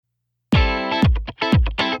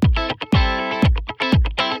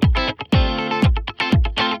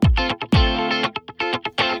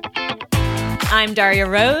I'm Daria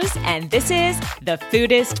Rose, and this is the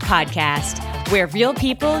Foodist Podcast, where real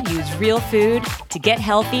people use real food to get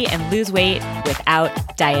healthy and lose weight without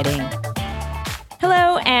dieting.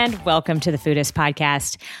 Hello, and welcome to the Foodist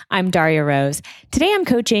Podcast. I'm Daria Rose. Today I'm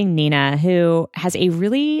coaching Nina, who has a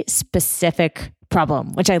really specific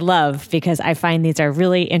problem, which I love because I find these are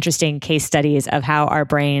really interesting case studies of how our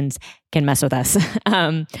brains can mess with us.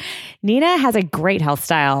 Nina has a great health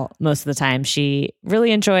style most of the time. She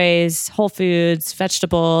really enjoys whole foods,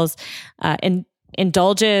 vegetables, and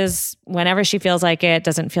indulges whenever she feels like it,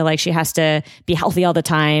 doesn't feel like she has to be healthy all the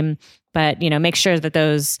time, but make sure that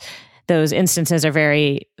those instances are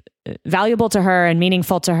very valuable to her and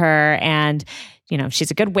meaningful to her. And,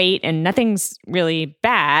 she's a good weight and nothing's really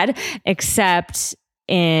bad except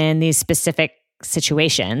in these specific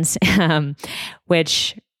situations,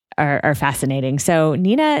 which are fascinating. So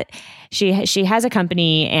Nina, she has a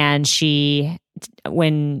company and to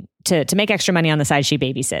make extra money on the side, she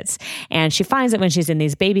babysits. And she finds that when she's in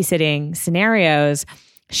these babysitting scenarios,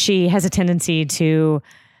 she has a tendency to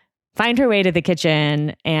find her way to the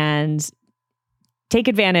kitchen and take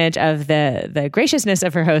advantage of the graciousness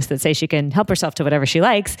of her host that say she can help herself to whatever she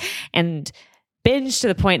likes and binge to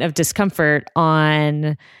the point of discomfort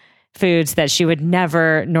on foods that she would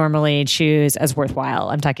never normally choose as worthwhile.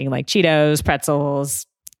 I'm talking like Cheetos, pretzels,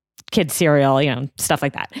 kids cereal, stuff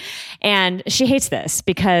like that. And she hates this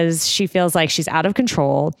because she feels like she's out of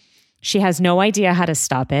control. She has no idea how to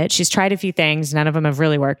stop it. She's tried a few things. None of them have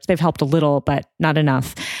really worked. They've helped a little, but not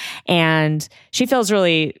enough. And she feels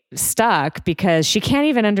really stuck because she can't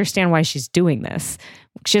even understand why she's doing this.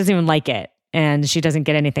 She doesn't even like it and she doesn't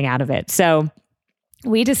get anything out of it. So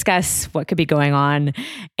we discuss what could be going on,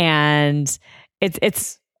 and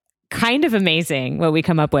it's kind of amazing what we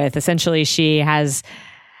come up with. Essentially, she's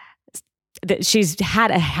had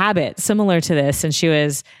a habit similar to this since she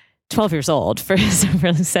was 12 years old for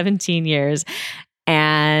 17 years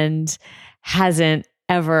and hasn't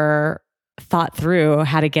ever thought through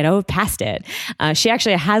how to get past it. She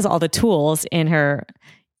actually has all the tools in her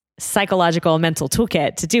psychological mental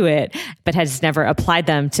toolkit to do it, but has never applied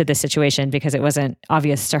them to this situation because it wasn't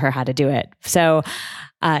obvious to her how to do it. So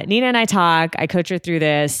Nina and I talk, I coach her through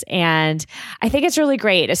this, and I think it's really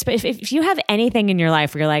great. If you have anything in your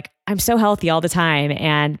life where you're like, I'm so healthy all the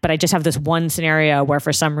time, but I just have this one scenario where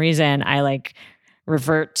for some reason I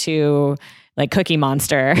revert to Cookie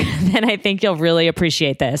Monster, then I think you'll really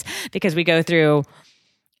appreciate this because we go through,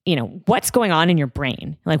 what's going on in your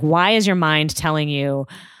brain. Why is your mind telling you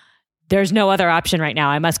there's no other option right now?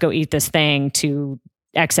 I must go eat this thing to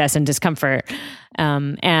excess and discomfort.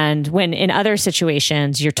 And when in other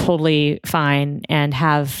situations, you're totally fine and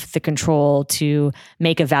have the control to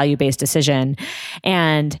make a value-based decision,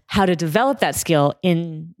 and how to develop that skill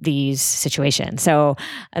in these situations. So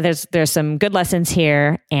there's some good lessons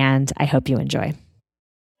here, and I hope you enjoy.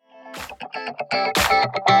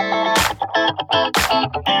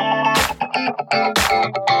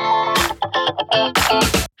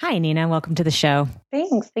 Hi, Nina. Welcome to the show.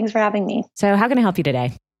 Thanks for having me. So how can I help you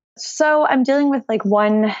today? So I'm dealing with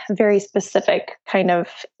one very specific kind of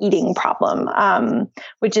eating problem,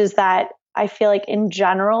 which is that I feel like in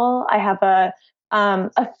general, I have a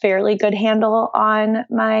fairly good handle on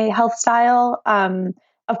my health style.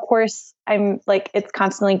 Of course, it's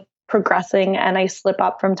constantly progressing and I slip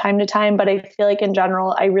up from time to time, but I feel like in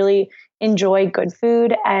general, I really enjoy good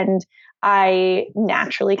food and I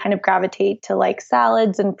naturally kind of gravitate to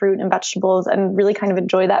salads and fruit and vegetables and really kind of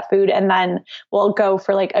enjoy that food. And then we'll go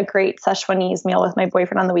for a great Szechuanese meal with my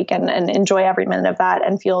boyfriend on the weekend and enjoy every minute of that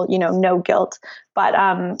and feel, no guilt. But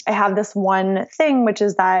I have this one thing, which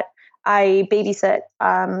is that I babysit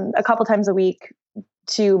a couple times a week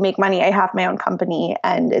to make money. I have my own company,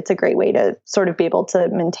 and it's a great way to sort of be able to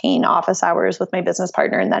maintain office hours with my business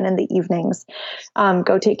partner. And then in the evenings,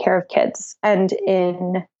 go take care of kids. And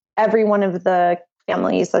in every one of the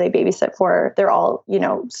families that I babysit for, they're all,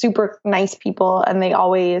 super nice people. And they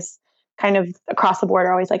always kind of across the board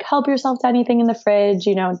are always help yourself to anything in the fridge,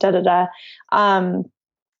 And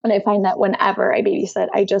I find that whenever I babysit,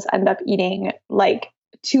 I just end up eating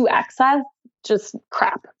to excess, just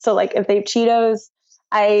crap. So if they have Cheetos,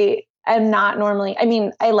 I am not normally, I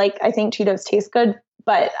think Cheetos taste good,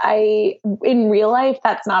 but in real life,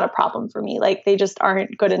 that's not a problem for me. They just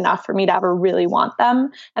aren't good enough for me to ever really want them.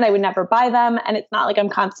 And I would never buy them. And it's not I'm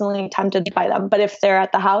constantly tempted to buy them. But if they're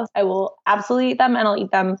at the house, I will absolutely eat them, and I'll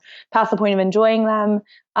eat them past the point of enjoying them.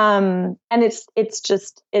 And it's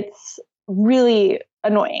really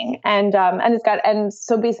annoying. And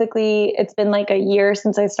so basically it's been a year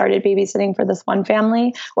since I started babysitting for this one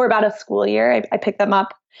family, or about a school year. I picked them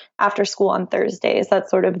up after school on Thursdays.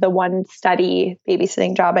 That's sort of the one steady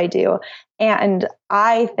babysitting job I do. And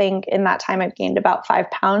I think in that time I've gained about 5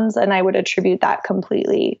 pounds, and I would attribute that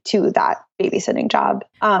completely to that babysitting job.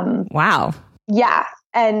 Wow. Yeah.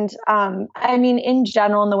 And I mean, in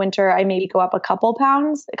general, in the winter, I maybe go up a couple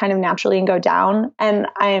pounds kind of naturally and go down. And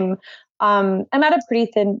I'm at a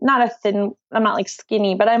pretty thin, I'm not like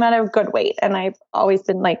skinny, but I'm at a good weight. And I've always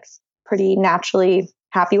been like pretty naturally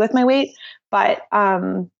happy with my weight. But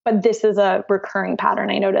this is a recurring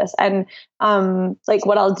pattern I notice. And like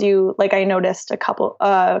what I'll do, like I noticed a couple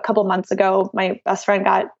months ago, my best friend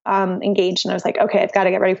got engaged, and I was like, okay, I've got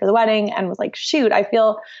to get ready for the wedding, and was like, shoot, I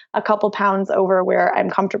feel a couple pounds over where I'm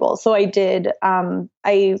comfortable. So I did,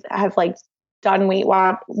 I have like done Weight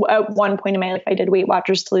Watch at one point in my life. I did Weight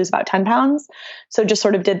Watchers to lose about 10 pounds. So just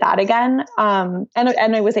sort of did that again. And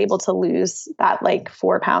I was able to lose that like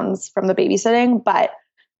 4 pounds from the babysitting, but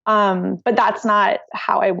that's not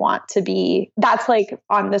how I want to be. That's like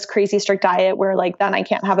on this crazy strict diet where like, then I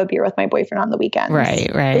can't have a beer with my boyfriend on the weekends. Right.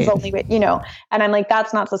 It's only, and I'm like,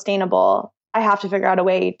 that's not sustainable. I have to figure out a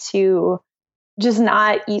way to just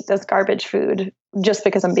not eat this garbage food just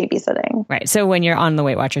because I'm babysitting. Right. So when you're on the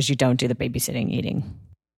Weight Watchers, you don't do the babysitting eating.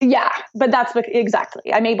 Yeah, but that's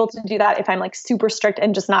exactly. I'm able to do that if I'm like super strict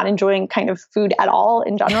and just not enjoying kind of food at all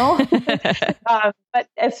in general. But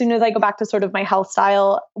as soon as I go back to sort of my health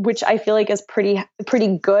style, which I feel like is pretty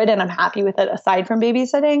good, and I'm happy with it aside from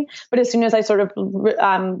babysitting. But as soon as I sort of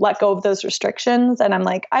let go of those restrictions, and I'm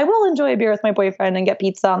like, I will enjoy a beer with my boyfriend and get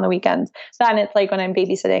pizza on the weekends. Then it's like when I'm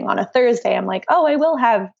babysitting on a Thursday, I'm like, oh, I will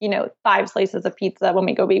have 5 slices of pizza when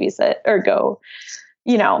we go babysit or go.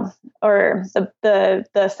 Or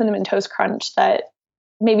the cinnamon toast crunch that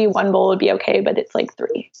maybe one bowl would be okay, but it's like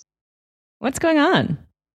 3. What's going on?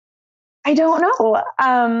 I don't know.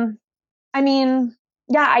 I mean,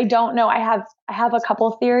 yeah, I don't know. I have a couple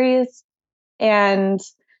theories, and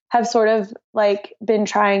have sort of like been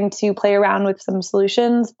trying to play around with some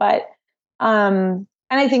solutions, but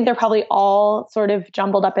and I think they're probably all sort of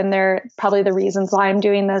jumbled up in there. Probably the reasons why I'm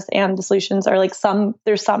doing this, and the solutions are like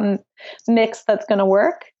there's some mix that's going to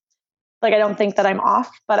work. Like, I don't think that I'm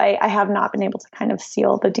off, but I have not been able to kind of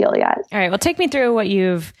seal the deal yet. All right. Well, take me through what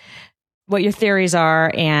your theories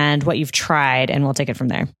are and what you've tried, and we'll take it from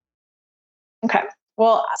there. Okay.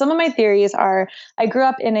 Well, some of my theories are, I grew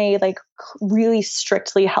up in a like really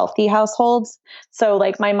strictly healthy household. So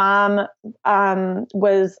like my mom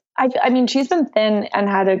was, I mean, she's been thin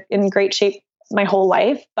and in great shape my whole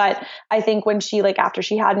life. But I think when she, like after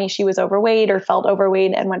she had me, she was overweight or felt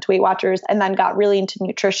overweight and went to Weight Watchers, and then got really into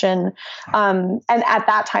nutrition. And at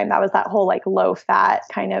that time, that was that whole like low fat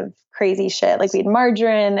kind of crazy shit. Like we had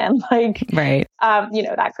margarine and like, right.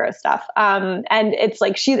 That gross stuff. And it's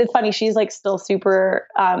like, it's funny. She's like still super,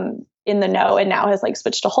 in the know, and now has like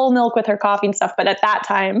switched to whole milk with her coffee and stuff. But at that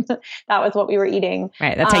time, that was what we were eating.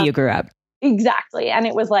 Right. That's how you grew up. Exactly. And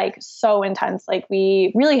it was like so intense. Like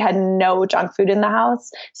we really had no junk food in the house.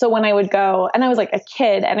 So when I would go, and I was like a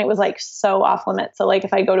kid, and it was like so off limits. So like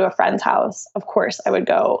if I go to a friend's house, of course I would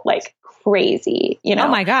go like crazy, Oh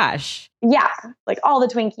my gosh. Yeah. Like all the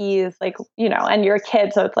Twinkies, like, and you're a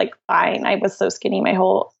kid. So it's like, fine. I was so skinny my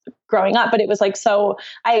whole growing up, but it was like,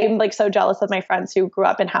 I'm like so jealous of my friends who grew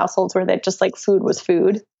up in households where that just like food was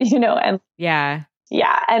food, and yeah.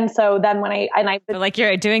 Yeah. And so then when but like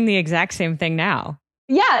you're doing the exact same thing now.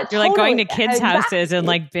 Yeah. You're like going to kids' houses and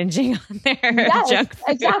like binging on their junk food.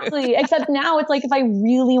 Exactly. Except now it's like, if I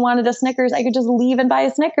really wanted a Snickers, I could just leave and buy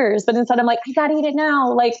a Snickers. But instead I'm like, I gotta eat it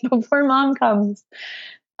now, like before mom comes.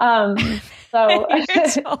 Wow,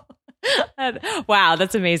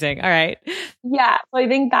 that's amazing. All right. Yeah. So I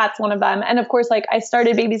think that's one of them. And of course, like I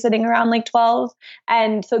started babysitting around like 12.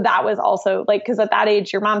 And so that was also like, because at that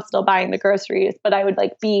age, your mom's still buying the groceries, but I would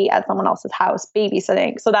like be at someone else's house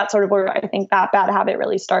babysitting. So that's sort of where I think that bad habit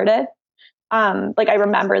really started. Like I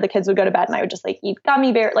remember the kids would go to bed and I would just like eat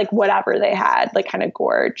gummy bear, like whatever they had, like kind of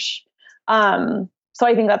gorge. So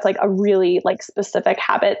I think that's like a really like specific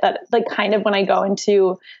habit that like kind of when I go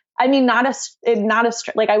into, I mean, not a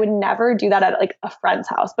like I would never do that at like a friend's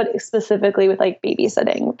house, but specifically with like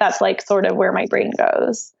babysitting, that's like sort of where my brain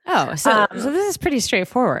goes. Oh, so this is pretty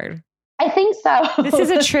straightforward. I think so. This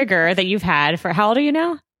is a trigger that you've had for, how old are you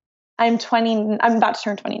now? I'm about to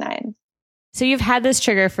turn 29. So you've had this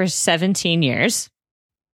trigger for 17 years.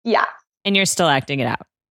 Yeah. And you're still acting it out.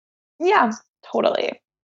 Yeah, totally.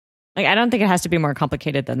 Like, I don't think it has to be more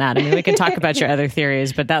complicated than that. I mean, we can talk about your other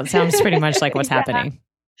theories, but that sounds pretty much like what's happening.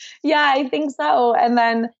 Yeah, I think so. And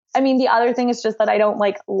then I mean, the other thing is just that I don't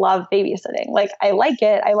like love babysitting. Like I like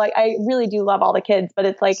it. I really do love all the kids, but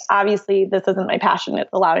it's like, obviously this isn't my passion. It's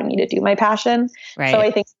allowing me to do my passion. Right. So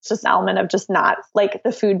I think it's just an element of just not like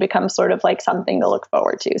the food becomes sort of like something to look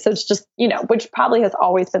forward to. So it's just, which probably has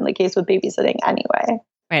always been the case with babysitting anyway.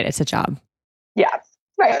 Right. It's a job. Yeah.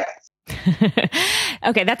 Right.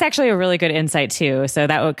 Okay, that's actually a really good insight too. So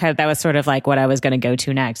that was sort of like what I was going to go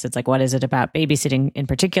to next. It's like, what is it about babysitting in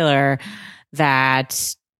particular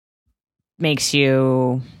that makes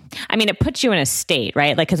you? I mean, it puts you in a state,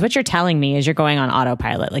 right? Like, because what you're telling me is you're going on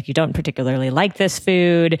autopilot. Like, you don't particularly like this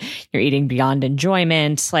food. You're eating beyond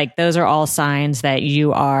enjoyment. Like, those are all signs that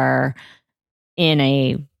you are in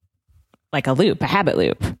a loop, a habit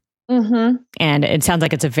loop. Mm-hmm. And it sounds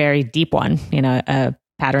like it's a very deep one. A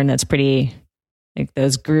pattern that's pretty, like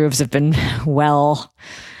those grooves have been well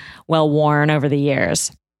worn over the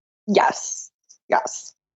years. Yes.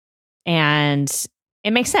 And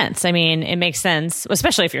it makes sense. I mean, it makes sense,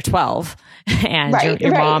 especially if you're 12 and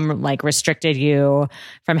your mom like restricted you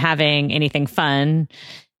from having anything fun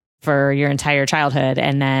for your entire childhood.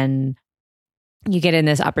 And then you get in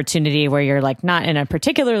this opportunity where you're like not in a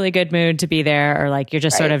particularly good mood to be there, or like you're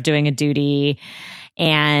just sort of doing a duty.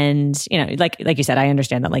 And, like you said, I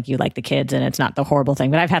understand that like you like the kids and it's not the horrible thing,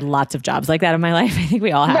 but I've had lots of jobs like that in my life. I think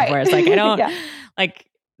we all have, where it's like, I don't like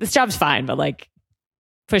this job's fine, but like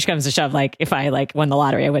push comes to shove. Like if I like won the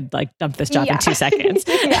lottery, I would like dump this job in 2 seconds.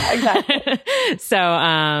 Yeah, exactly.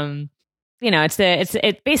 So,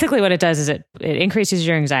 it's basically what it does is it increases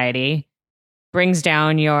your anxiety, brings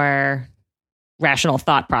down your rational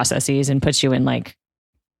thought processes and puts you in like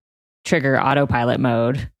trigger autopilot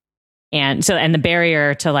mode. And the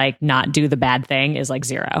barrier to like not do the bad thing is like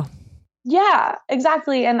 0. Yeah,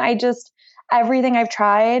 exactly. And everything I've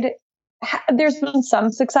tried, there's been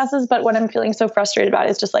some successes, but what I'm feeling so frustrated about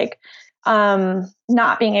is just like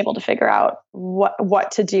not being able to figure out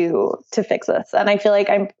what to do to fix this. And I feel like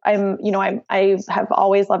I have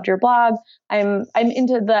always loved your blog. I'm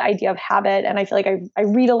into the idea of habit, and I feel like I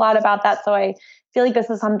read a lot about that. So I feel like this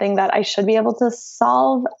is something that I should be able to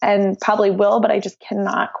solve, and probably will, but I just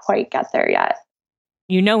cannot quite get there yet.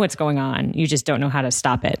 You know what's going on. You just don't know how to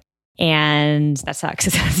stop it. And that sucks.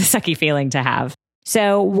 It's a sucky feeling to have.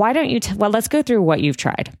 So why don't you, let's go through what you've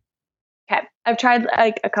tried. Okay. I've tried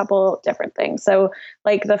like a couple different things. So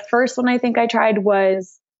like the first one I think I tried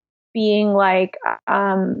was being like,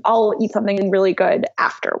 I'll eat something really good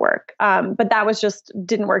after work. But that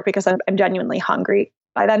didn't work because I'm genuinely hungry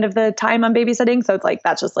by the end of the time I'm babysitting. So it's like,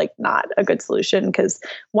 that's just like not a good solution, because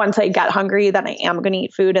once I get hungry, then I am going to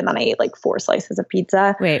eat food. And then I ate like 4 slices of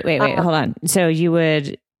pizza. Wait, hold on. So you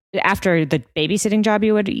would, after the babysitting job,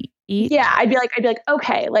 you would eat? Yeah. I'd be like,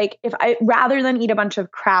 okay, like if I, rather than eat a bunch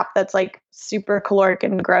of crap that's like super caloric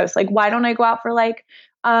and gross, like why don't I go out for like,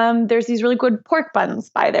 there's these really good pork buns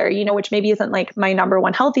by there, which maybe isn't like my number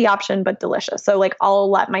one healthy option, but delicious. So like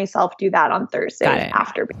I'll let myself do that on Thursdays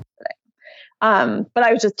after babysitting. But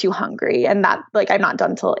I was just too hungry, and that like I'm not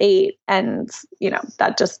done till 8, and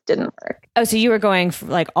that just didn't work. Oh, so you were going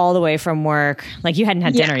like all the way from work, like you hadn't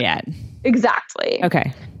had dinner yet. Exactly.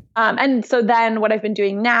 Okay. And so then what I've been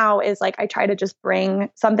doing now is like I try to just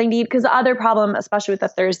bring something to eat, because the other problem, especially with the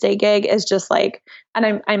Thursday gig, is just like,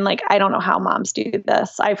 and I'm like, I don't know how moms do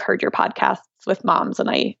this. I've heard your podcasts with moms,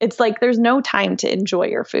 and it's like there's no time to enjoy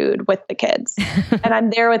your food with the kids, and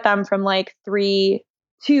I'm there with them from like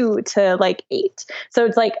 2 to like 8. So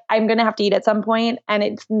it's like, I'm going to have to eat at some point, and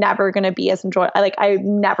it's never going to be as enjoyable. Like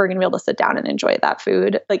I'm never going to be able to sit down and enjoy that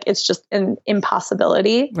food. Like it's just an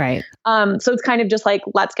impossibility. Right. So it's kind of just like,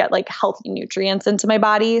 let's get like healthy nutrients into my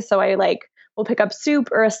body. So I like will pick up soup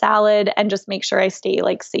or a salad and just make sure I stay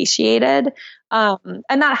like satiated. And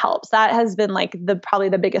that helps. That has been like probably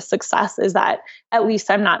the biggest success, is that at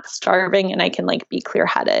least I'm not starving and I can like be clear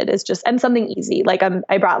headed. Is just, and something easy. Like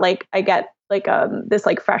I get like this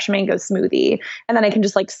like fresh mango smoothie, and then I can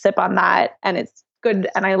just like sip on that, and it's good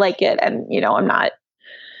and I like it, and I'm not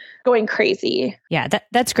going crazy. Yeah,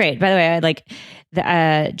 that's great. By the way, I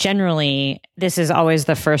like generally this is always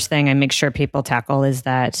the first thing I make sure people tackle, is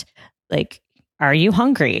that like, are you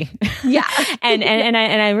hungry? Yeah. and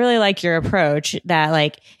I really like your approach that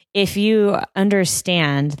like, if you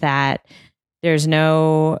understand that there's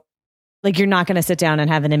no, like, you're not going to sit down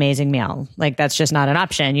and have an amazing meal. Like, that's just not an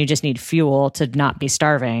option. You just need fuel to not be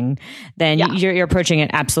starving. Then you're approaching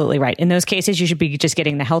it absolutely right. In those cases, you should be just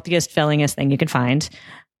getting the healthiest, fillingest thing you can find.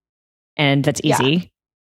 And that's easy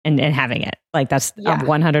and having it. Like, that's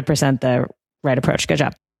 100% the right approach. Good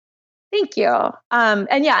job. Thank you.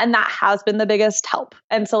 And that has been the biggest help.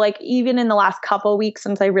 And so like, even in the last couple of weeks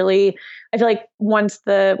since I really I feel like once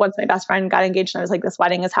my best friend got engaged and I was like, this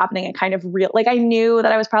wedding is happening, it kind of like I knew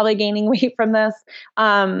that I was probably gaining weight from this.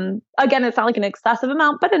 Again, it's not like an excessive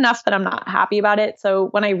amount, but enough that I'm not happy about it. So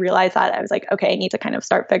when I realized that, I was like, okay, I need to kind of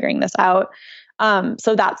start figuring this out.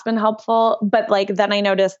 So that's been helpful. But like, then I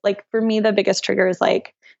noticed, like, for me, the biggest trigger is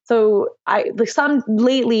like,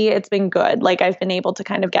 lately it's been good. Like I've been able to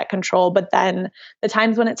kind of get control, but then the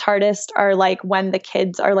times when it's hardest are like when the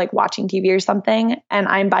kids are like watching TV or something and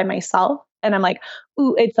I'm by myself and I'm like,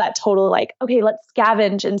 ooh, it's that total like, okay, let's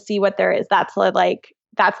scavenge and see what there is. That's like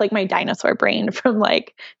my dinosaur brain from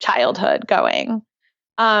like childhood going,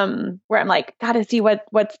 where I'm like, gotta see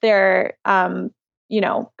what's there,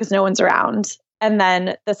 because no one's around. And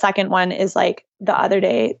then the second one is like the other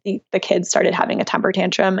day, the kids started having a temper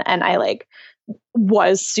tantrum and I like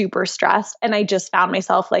was super stressed. And I just found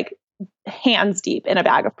myself like hands deep in a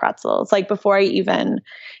bag of pretzels, like before I even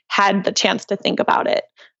had the chance to think about it.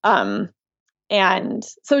 And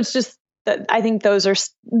so it's just that I think those are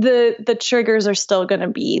the triggers are still going to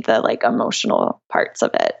be the like emotional parts of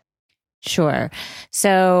it. Sure.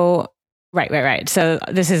 So, right. So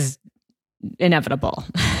this is inevitable.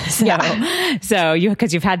 So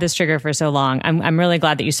because you've had this trigger for so long, I'm really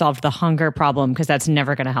glad that you solved the hunger problem because that's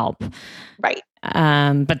never going to help. Right.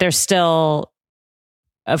 But there's still,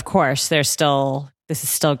 of course, this is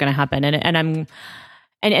still going to happen.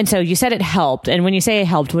 And so you said it helped. And when you say it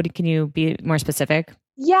helped, can you be more specific?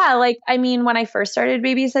 Yeah. Like, I mean, when I first started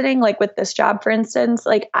babysitting, like with this job, for instance,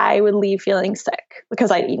 like I would leave feeling sick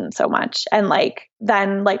because I'd eaten so much. And like,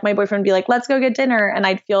 then like my boyfriend would be like, let's go get dinner. And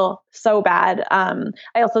I'd feel so bad. I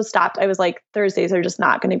also stopped. I was like, Thursdays are just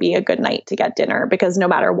not going to be a good night to get dinner because no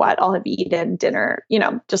matter what, I'll have eaten dinner,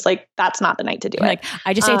 just like, that's not the night to do it. Like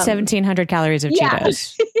I just ate 1,700 calories of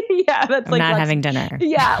Cheetos. Yeah. That's I'm not having dinner.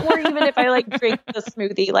 Yeah. Or even if I like drink the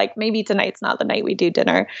smoothie, like maybe tonight's not the night we do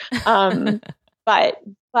dinner. But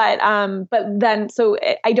then, so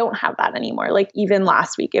I don't have that anymore. Like even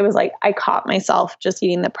last week, it was like, I caught myself just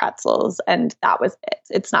eating the pretzels and that was it.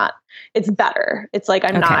 It's better. It's like,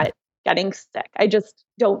 I'm not getting sick. I just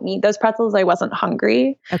don't need those pretzels. I wasn't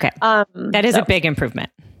hungry. Okay. That is a big improvement.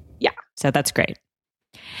 Yeah. So that's great.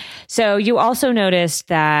 So you also noticed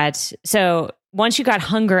that, once you got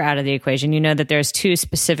hunger out of the equation, you know that there's two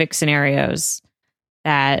specific scenarios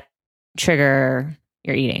that trigger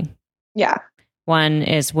your eating. Yeah. One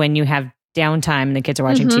is when you have downtime and the kids are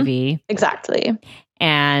watching TV. Exactly.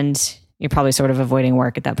 And you're probably sort of avoiding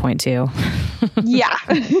work at that point too. Yeah.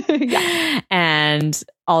 Yeah. And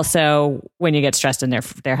also when you get stressed and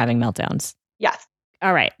they're having meltdowns. Yes.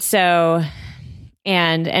 All right. So,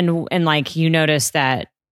 and like you notice that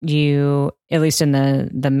you, at least in the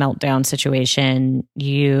meltdown situation,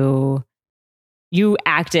 you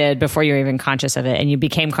acted before you were even conscious of it and you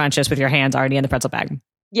became conscious with your hands already in the pretzel bag.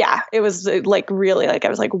 Yeah, it was like really like I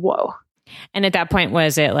was like, whoa. And at that point,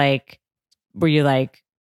 was it like, were you like,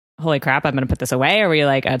 holy crap, I'm going to put this away? Or were you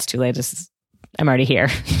like, oh, it's too late. I'm already here.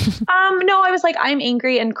 No, I was like, I'm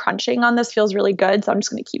angry and crunching on this feels really good. So I'm just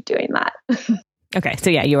going to keep doing that. Okay. So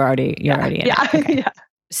yeah, you're already in it. Okay. Yeah.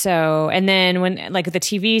 So, and then when like the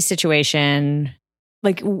TV situation,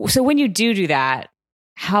 like, so when you do that,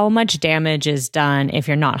 how much damage is done if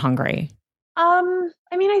you're not hungry? I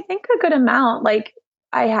mean, I think a good amount. Like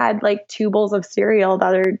I had like 2 bowls of cereal the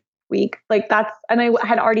other week. Like and I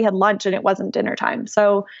had already had lunch and it wasn't dinner time.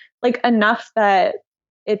 So like enough that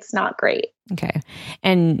it's not great. Okay.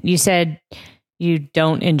 And you said you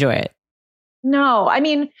don't enjoy it. No, I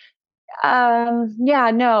mean,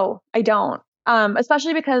 no, I don't.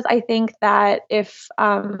 Especially because I think that if,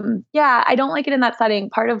 I don't like it in that setting.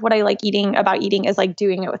 Part of what I like about eating is like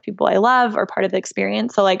doing it with people I love or part of the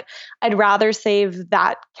experience. So like, I'd rather save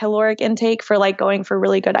that caloric intake for like going for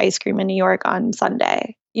really good ice cream in New York on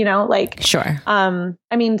Sunday, like, sure.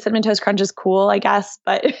 I mean, Cinnamon Toast Crunch is cool, I guess,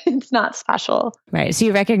 but it's not special. Right. So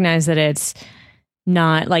you recognize that it's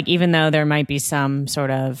not like, even though there might be some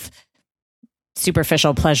sort of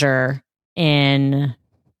superficial pleasure in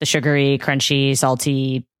the sugary, crunchy,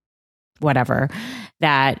 salty, whatever,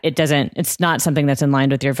 that it's not something that's in line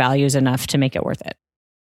with your values enough to make it worth it.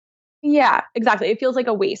 Yeah, exactly. It feels like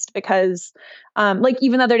a waste because like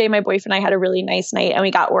even the other day, my boyfriend and I had a really nice night and we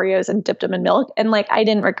got Oreos and dipped them in milk. And like, I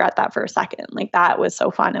didn't regret that for a second. Like that was so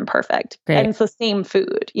fun and perfect. Great. And it's the same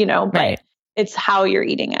food, but right. It's how you're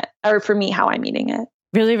eating it, or for me, how I'm eating it.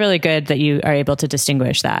 Really, really good that you are able to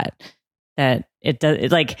distinguish that it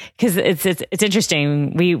does, like, because it's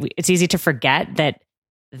interesting. It's easy to forget that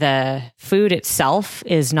the food itself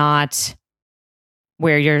is not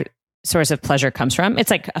where your source of pleasure comes from. It's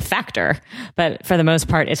like a factor, but for the most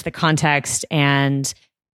part, it's the context and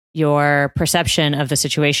your perception of the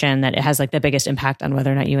situation that it has like the biggest impact on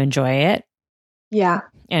whether or not you enjoy it. Yeah.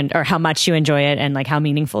 Or how much you enjoy it and like how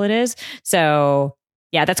meaningful it is. So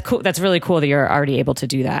yeah, that's cool. That's really cool that you're already able to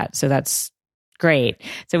do that. So that's great.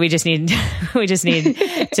 So we just need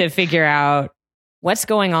to figure out what's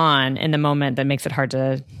going on in the moment that makes it hard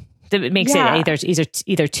to that makes it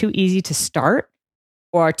either too easy to start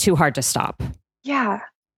or too hard to stop. Yeah.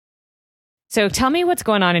 So tell me what's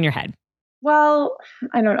going on in your head. Well,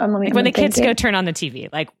 I don't know. Like when the kids go turn on the TV,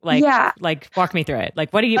 like walk me through it.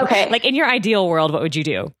 Like, what do you, like in your ideal world, what would you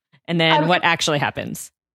do? And then what actually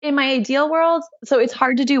happens? In my ideal world, so it's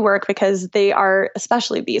hard to do work because they are,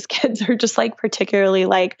 especially these kids are just like particularly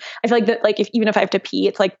like, I feel like that, like even if I have to pee,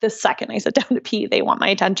 it's like the second I sit down to pee, they want my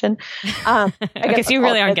attention. I guess you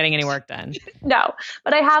really aren't getting any work done. No,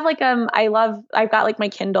 but I have like, I've got like my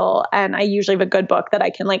Kindle and I usually have a good book that I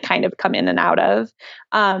can like kind of come in and out of.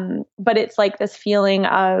 But it's like this feeling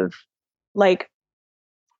of like,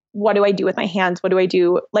 what do I do with my hands? What do I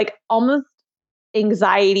do? Like almost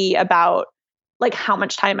anxiety about like how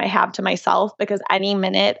much time I have to myself because any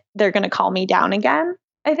minute they're going to call me down again,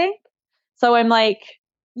 I think. So I'm like,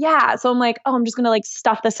 oh, I'm just going to like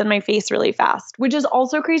stuff this in my face really fast, which is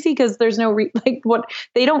also crazy because there's no,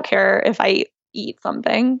 they don't care if I eat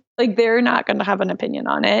something. Like they're not going to have an opinion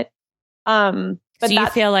on it. But so you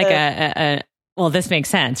feel like well, this makes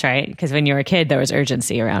sense, right? Because when you were a kid, there was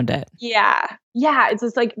urgency around it. Yeah. Yeah. It's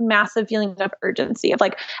this like massive feeling of urgency of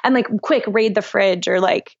like, and like quick raid the fridge or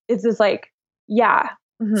like, it's just like, yeah.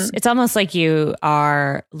 Mm-hmm. It's almost like you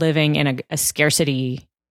are living in a scarcity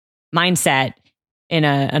mindset in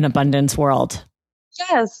an abundance world.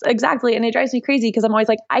 Yes, exactly. And it drives me crazy because I'm always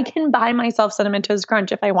like, I can buy myself Cinnamon Toast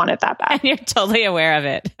Crunch if I want it that bad. And you're totally aware of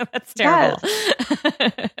it. That's terrible.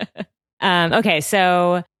 Yes. Okay.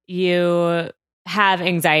 So you have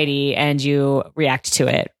anxiety and you react to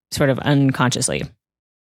it sort of unconsciously.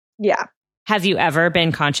 Yeah. Have you ever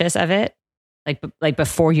been conscious of it? Like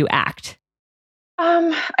before you act?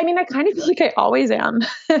 I mean, I kind of feel like I always am,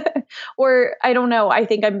 or I don't know. I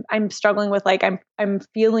think I'm struggling with like, I'm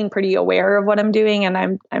feeling pretty aware of what I'm doing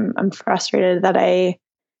and I'm frustrated that I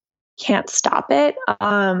can't stop it.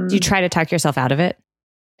 Do you try to talk yourself out of it?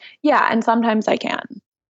 Yeah. And sometimes I can.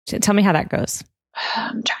 Tell me how that goes.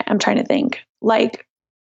 I'm trying to think like,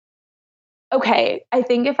 okay, I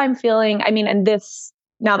think if I'm feeling, I mean, and this,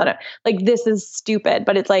 now that I'm like, this is stupid,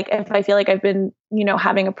 but it's like, if I feel like I've been,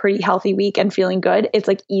 having a pretty healthy week and feeling good, it's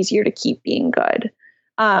like easier to keep being good.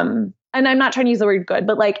 And I'm not trying to use the word good,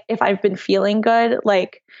 but like, if I've been feeling good,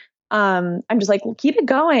 like, I'm just like, well, keep it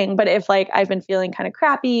going. But if like, I've been feeling kind of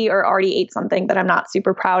crappy or already ate something that I'm not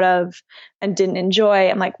super proud of and didn't enjoy,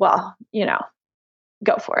 I'm like, well,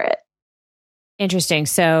 go for it. Interesting.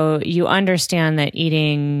 So you understand that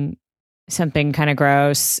eating something kind of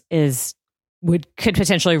gross could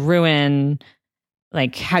potentially ruin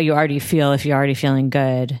like how you already feel if you're already feeling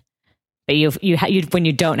good. But you when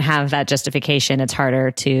you don't have that justification, it's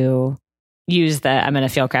harder to use I'm going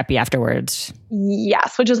to feel crappy afterwards.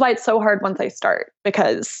 Yes, which is why it's so hard once I start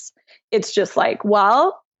because it's just like,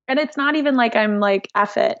 well, and it's not even like I'm like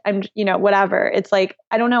F it, I'm whatever. It's like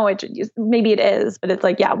I don't know. Maybe it is, but it's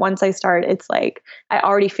like once I start, it's like I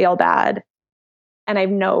already feel bad. And I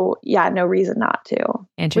have no reason not to.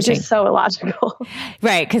 Interesting. Which is so illogical.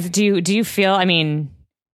 Right. Because do you feel,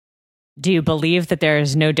 do you believe that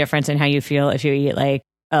there's no difference in how you feel if you eat like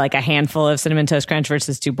a handful of Cinnamon Toast Crunch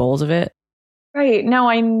versus 2 bowls of it? Right. No,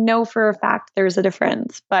 I know for a fact there's a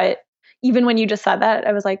difference. But even when you just said that,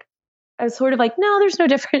 I was sort of like, no, there's no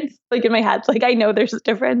difference. Like in my head, like I know there's a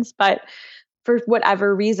difference, but for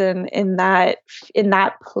whatever reason in that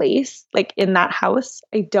place, like in that house,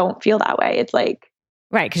 I don't feel that way. It's like,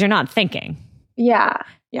 right. Because you're not thinking. Yeah.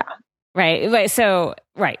 Yeah. Right. So,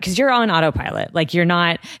 right. Because you're on autopilot. Like you're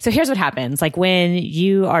not. So here's what happens. Like when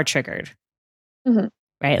you are triggered, mm-hmm.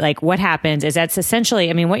 right? Like what happens is that's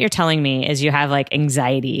essentially, what you're telling me is you have like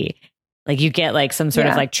anxiety. Like you get like some sort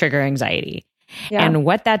of like trigger anxiety. Yeah. And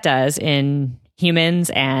what that does in humans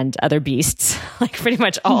and other beasts, like pretty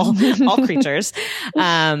much all creatures,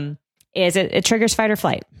 is it triggers fight or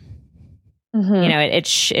flight.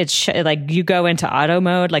 Mm-hmm. It's like you go into auto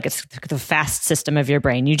mode, like it's the fast system of your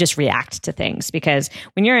brain. You just react to things because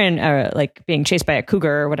when you're in like being chased by a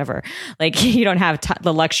cougar or whatever, like you don't have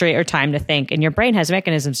the luxury or time to think, and your brain has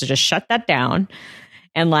mechanisms to just shut that down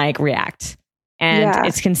and like react. And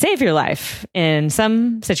it can save your life in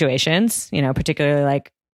some situations, particularly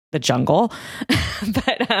like the jungle.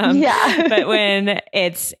 But when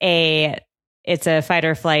it's a fight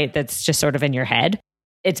or flight that's just sort of in your head,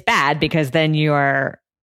 it's bad because then you are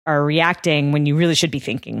reacting when you really should be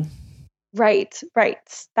thinking. Right.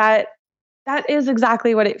 That is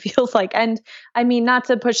exactly what it feels like. And I mean, not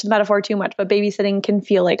to push the metaphor too much, but babysitting can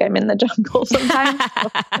feel like I'm in the jungle sometimes.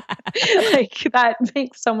 Like that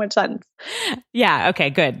makes so much sense. Yeah. Okay.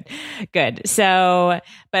 Good. So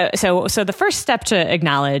the first step to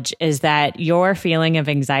acknowledge is that your feeling of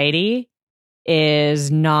anxiety is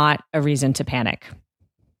not a reason to panic.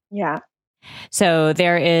 Yeah. So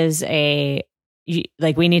there is we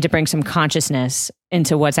need to bring some consciousness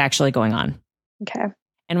into what's actually going on. Okay.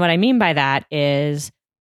 And what I mean by that is,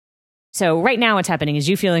 so right now what's happening is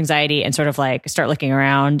you feel anxiety and sort of like start looking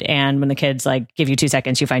around. And when the kids like give you 2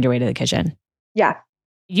 seconds, you find your way to the kitchen. Yeah.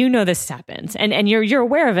 You know, this happens and you're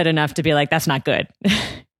aware of it enough to be like, that's not good.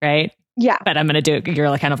 Right. Yeah. But I'm going to do it. You're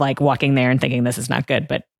like kind of like walking there and thinking this is not good,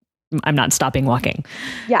 but I'm not stopping walking.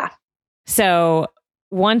 Yeah. So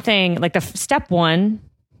one thing, like the step one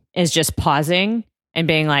is just pausing and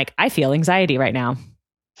being like, I feel anxiety right now.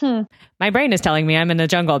 My brain is telling me I'm in the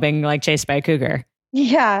jungle being like chased by a cougar.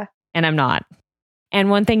 Yeah. And I'm not. And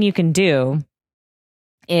one thing you can do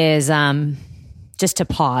is just to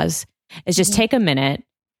pause, is just take a minute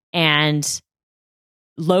and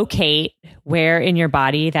locate where in your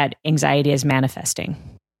body that anxiety is manifesting.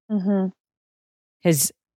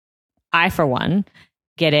 Because I, for one,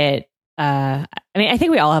 get it. I mean, I think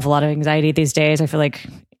we all have a lot of anxiety these days. I feel like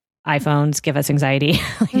iPhones give us anxiety.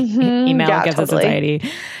 Email gives us anxiety.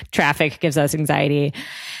 Traffic gives us anxiety.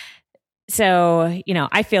 So, you know,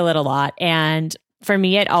 I feel it a lot. And for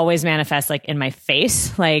me, it always manifests like in my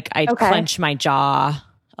face. Like I clench my jaw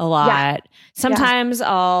a lot. Yeah. Sometimes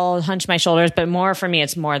I'll hunch my shoulders, but more for me,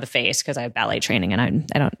 it's more the face because I have ballet training and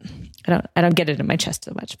I don't get it in my chest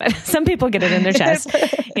so much, but some people get it in their chest.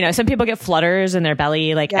 You know, some people get flutters in their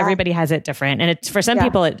belly. Like everybody has it different. And it's for some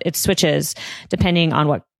people, it switches depending on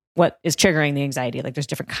what is triggering the anxiety. Like there's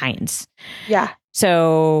different kinds. Yeah.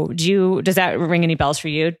 So does that ring any bells for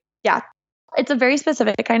you? Yeah. It's a very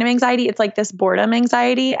specific kind of anxiety. It's like this boredom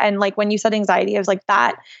anxiety. And like when you said anxiety, I was like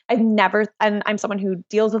that. And I'm someone who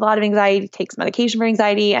deals with a lot of anxiety, takes medication for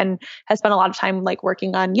anxiety, and has spent a lot of time like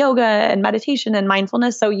working on yoga and meditation and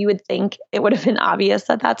mindfulness. So you would think it would have been obvious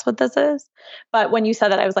that that's what this is. But when you said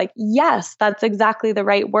that, I was like, yes, that's exactly the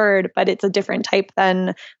right word. But it's a different type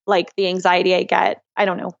than like the anxiety I get, I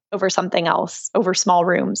don't know, over something else, over small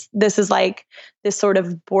rooms. This is like this sort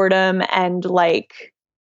of boredom and like,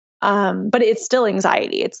 but it's still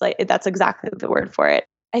anxiety. It's like, that's exactly the word for it.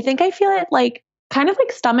 I think I feel it like kind of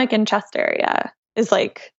like stomach and chest area is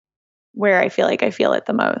like where I feel it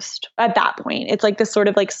the most at that point. It's like this sort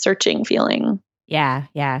of like searching feeling. Yeah.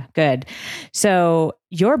 Yeah. Good. So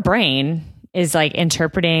your brain is like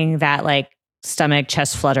interpreting that like stomach,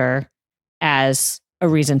 chest flutter as a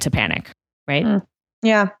reason to panic. Right.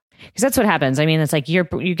 Yeah. Because that's what happens. I mean, it's like you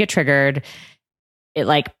get triggered. It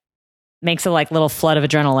like makes a like little flood of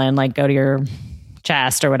adrenaline like go to your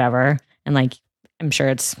chest or whatever, and like I'm sure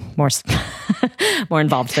it's more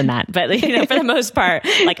involved than that, but you know, for the most part,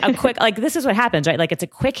 like a quick, like this is what happens, right? Like it's a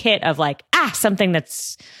quick hit of like something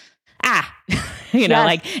that's you know,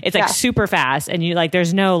 like it's like super fast, and you like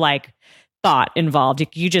there's no like thought involved.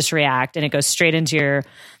 You just react, and it goes straight into your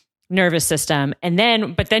nervous system, and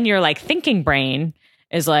then your like thinking brain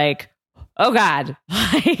is like, oh God,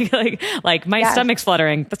 like my stomach's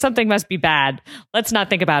fluttering. Something must be bad. Let's not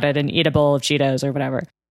think about it and eat a bowl of Cheetos or whatever.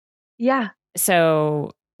 Yeah.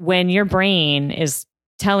 So when your brain is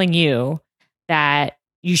telling you that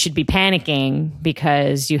you should be panicking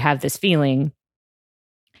because you have this feeling,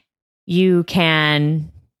 you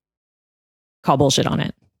can call bullshit on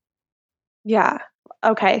it. Yeah.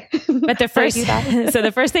 Okay. But the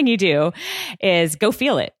first thing you do is go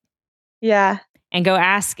feel it. Yeah. And go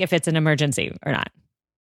ask if it's an emergency or not.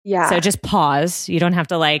 Yeah. So just pause. You don't have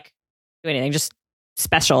to like do anything, just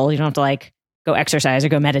special. You don't have to like go exercise or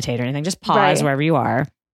go meditate or anything. Just pause wherever you are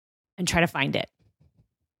and try to find it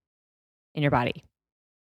in your body.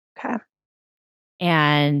 Okay.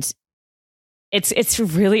 And it's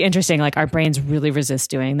really interesting. Like our brains really resist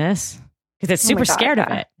doing this because it's super scared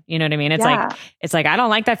of it. You know what I mean? It's like, I don't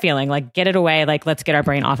like that feeling. Like get it away. Like let's get our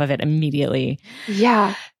brain off of it immediately.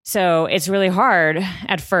 Yeah. So it's really hard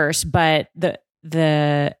at first, but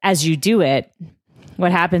the as you do it,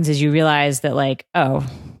 what happens is you realize that like, oh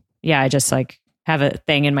yeah, I just like have a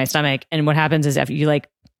thing in my stomach. And what happens is if you like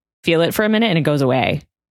feel it for a minute and it goes away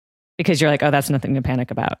because you're like, oh, that's nothing to panic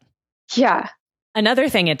about. Yeah. Another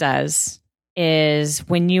thing it does is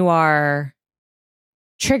when you are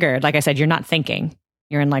triggered, like I said, you're not thinking,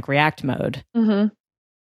 you're in like react mode. Mm-hmm.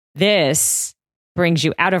 This brings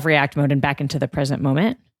you out of react mode and back into the present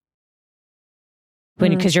moment.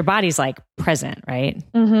 because your body's like present, right?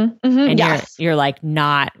 And you're like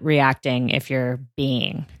not reacting if you're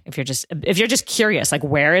just curious, like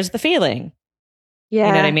where is the feeling? Yeah.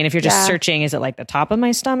 You know what I mean? If you're just searching, is it like the top of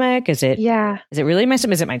my stomach? Is it really my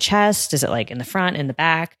stomach? Is it my chest? Is it like in the front, in the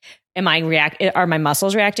back? Are my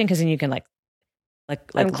muscles reacting? Because then you can like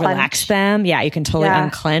relax them. Yeah, you can totally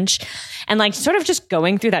unclench. And like sort of just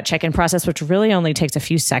going through that check-in process, which really only takes a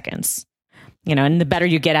few seconds. You know, and the better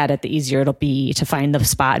you get at it, the easier it'll be to find the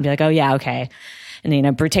spot and be like, oh yeah, okay. And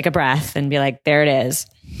then, take a breath and be like, there it is.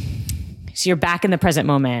 So you're back in the present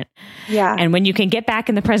moment. Yeah. And when you can get back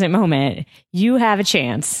in the present moment, you have a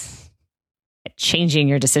chance at changing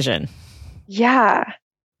your decision. Yeah.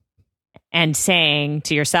 And saying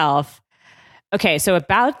to yourself, okay, so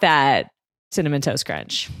about that Cinnamon Toast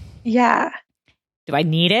Crunch. Yeah. Do I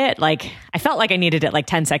need it? Like, I felt like I needed it like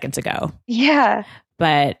 10 seconds ago. Yeah.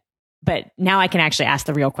 But now I can actually ask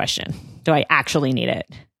the real question. Do I actually need it?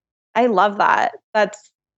 I love that.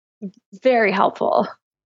 That's very helpful.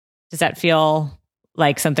 Does that feel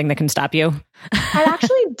like something that can stop you? It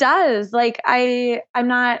actually does. Like I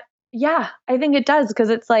think it does, because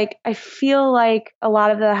it's like, I feel like a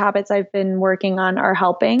lot of the habits I've been working on are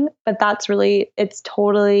helping, but it's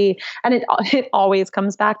totally, and it always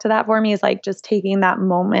comes back to that for me, is like just taking that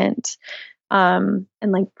moment, and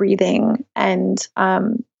like breathing. And,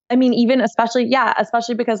 I mean, even especially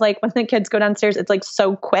because like when the kids go downstairs, it's like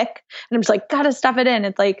so quick and I'm just like, gotta stuff it in.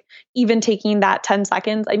 It's like even taking that 10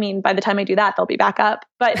 seconds. I mean, by the time I do that, they'll be back up,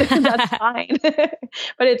 but that's fine.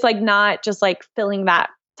 But it's like not just like filling that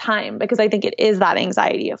time, because I think it is that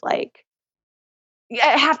anxiety of like,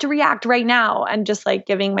 I have to react right now, and just like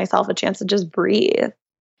giving myself a chance to just breathe.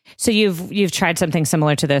 So you've tried something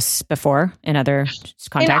similar to this before in other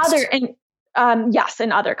contexts? Yes,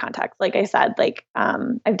 in other contexts. Like I said, like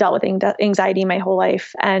I've dealt with anxiety my whole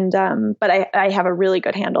life, and but I have a really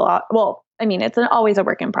good handle on, well, I mean, it's always a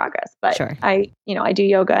work in progress, but sure. I do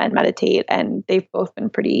yoga and meditate, and they've both been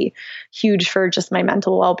pretty huge for just my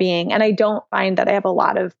mental well-being. And I don't find that I have a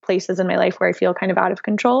lot of places in my life where I feel kind of out of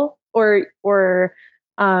control, or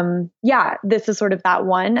this is sort of that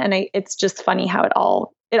one. And it's just funny how it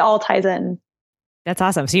all ties in. That's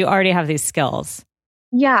awesome. So you already have these skills.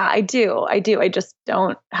 Yeah, I do. I just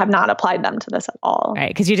have not applied them to this at all. Right.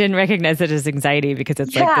 Because you didn't recognize it as anxiety, because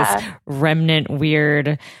it's like this remnant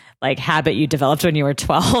weird like habit you developed when you were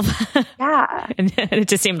 12. Yeah. And it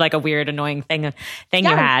just seemed like a weird, annoying thing you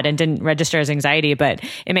had, and didn't register as anxiety. But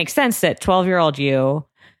it makes sense that 12-year-old you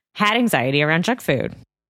had anxiety around junk food.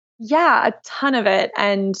 Yeah, a ton of it.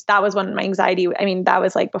 And that was when my anxiety, I mean, that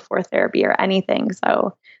was like before therapy or anything.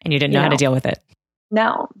 So. And you didn't know how to deal with it.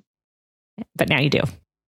 No. But now you do.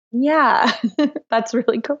 Yeah. That's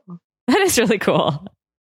really cool. That is really cool.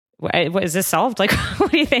 Is this solved? Like,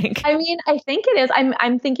 what do you think? I mean, I think it is.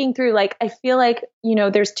 I'm thinking through, like, I feel like,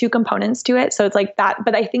 there's two components to it. So it's like that,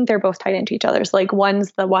 but I think they're both tied into each other. So like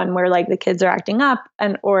one's the one where like the kids are acting up,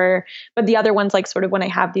 but the other one's like sort of when I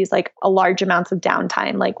have these like a large amounts of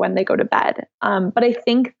downtime, like when they go to bed. But I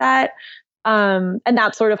think that, and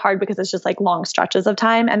that's sort of hard because it's just like long stretches of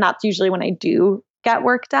time. And that's usually when I do get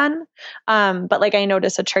work done. But like I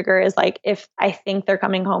notice a trigger is like, if I think they're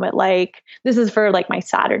coming home at like, this is for like my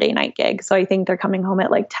Saturday night gig. So I think they're coming home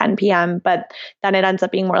at like 10 p.m., but then it ends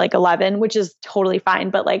up being more like 11, which is totally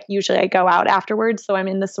fine. But like usually I go out afterwards. So I'm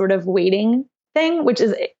in this sort of waiting thing, which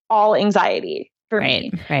is all anxiety for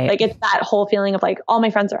me. Right. Like it's that whole feeling of like, all my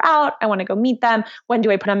friends are out. I want to go meet them. When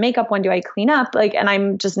do I put on makeup? When do I clean up? Like, and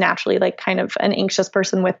I'm just naturally like kind of an anxious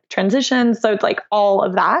person with transitions. So it's like all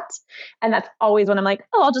of that. And that's always when I'm like,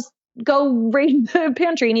 oh, I'll just go raid the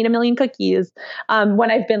pantry and eat a million cookies.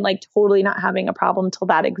 When I've been like totally not having a problem till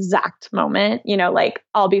that exact moment, like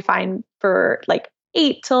I'll be fine for like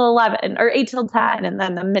 8 till 11 or 8 till 10. And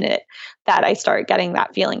then the minute that I start getting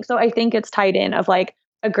that feeling. So I think it's tied in of like,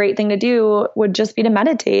 a great thing to do would just be to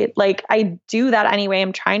meditate. Like I do that anyway.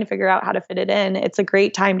 I'm trying to figure out how to fit it in. It's a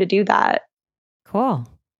great time to do that. Cool.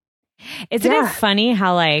 Isn't it funny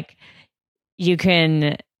how like you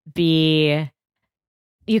can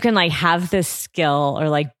like have this skill or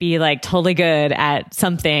like be like totally good at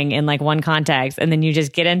something in like one context, and then you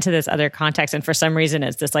just get into this other context, and for some reason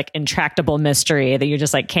it's this like intractable mystery that you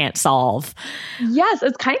just like can't solve. Yes,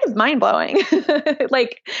 it's kind of mind blowing.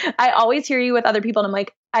 Like I always hear you with other people, and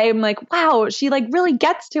I'm like, wow, she like really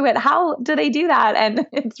gets to it. How do they do that? And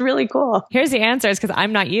it's really cool. Here's the answer: is because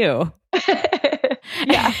I'm not you.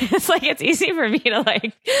 Yeah, it's like it's easy for me to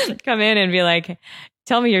like come in and be like,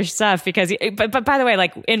 tell me your stuff, because but by the way,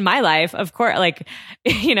 like in my life, of course, like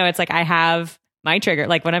it's like I have my trigger.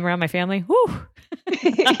 Like when I'm around my family, whoo,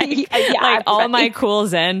 Yeah, all my cool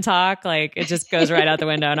Zen talk, like it just goes right out the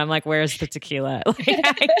window. And I'm like, where's the tequila?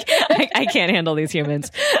 Like I can't handle these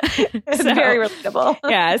humans. It's very relatable.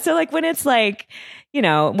 Yeah. So like when it's like,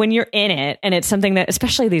 when you're in it and it's something that,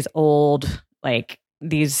 especially these old, like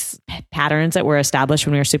these patterns that were established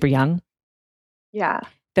when we were super young. Yeah.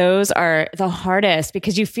 Those are the hardest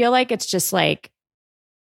because you feel like it's just like,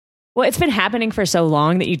 well, it's been happening for so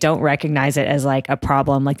long that you don't recognize it as like a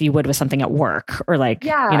problem like you would with something at work or like,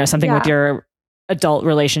 something with your adult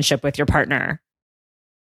relationship with your partner.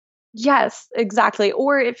 Yes, exactly.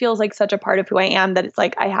 Or it feels like such a part of who I am that it's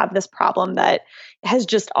like I have this problem that has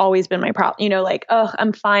just always been my problem. Like, oh,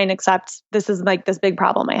 I'm fine, except this is like this big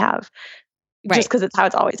problem I have. Right. Just because it's how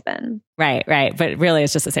it's always been. Right. But really,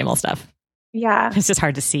 it's just the same old stuff. Yeah. It's just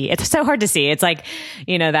hard to see. It's so hard to see. It's like,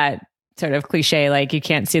 that sort of cliche, like you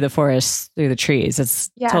can't see the forest through the trees.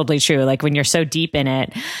 It's totally true. Like when you're so deep in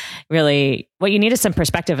it, really what you need is some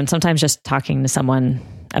perspective. And sometimes just talking to someone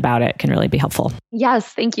about it can really be helpful. Yes.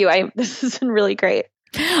 Thank you. This has been really great.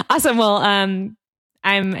 Awesome. Well,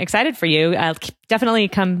 I'm excited for you. Definitely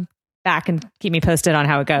come back and keep me posted on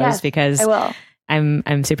how it goes because I will.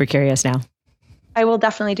 I'm super curious now. I will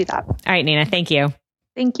definitely do that. All right, Nina. Thank you.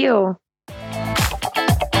 Thank you.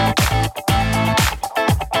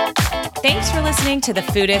 Thanks for listening to the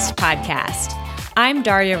Foodist Podcast. I'm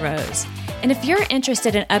Daria Rose. And if you're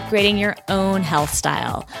interested in upgrading your own health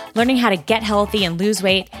style, learning how to get healthy and lose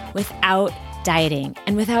weight without dieting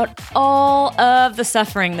and without all of the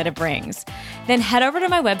suffering that it brings, then head over to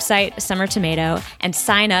my website, Summer Tomato, and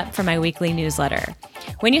sign up for my weekly newsletter.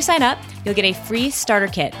 When you sign up, you'll get a free starter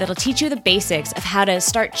kit that'll teach you the basics of how to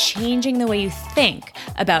start changing the way you think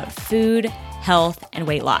about food, health, and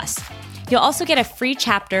weight loss. You'll also get a free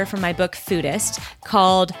chapter from my book, Foodist,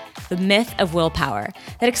 called The Myth of Willpower,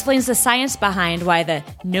 that explains the science behind why the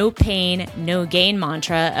no pain, no gain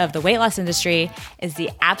mantra of the weight loss industry is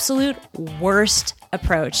the absolute worst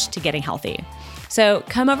approach to getting healthy. So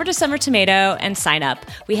come over to Summer Tomato and sign up.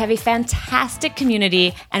 We have a fantastic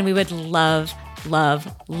community and we would love, love,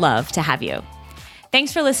 love to have you.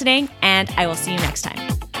 Thanks for listening, and I will see you next time.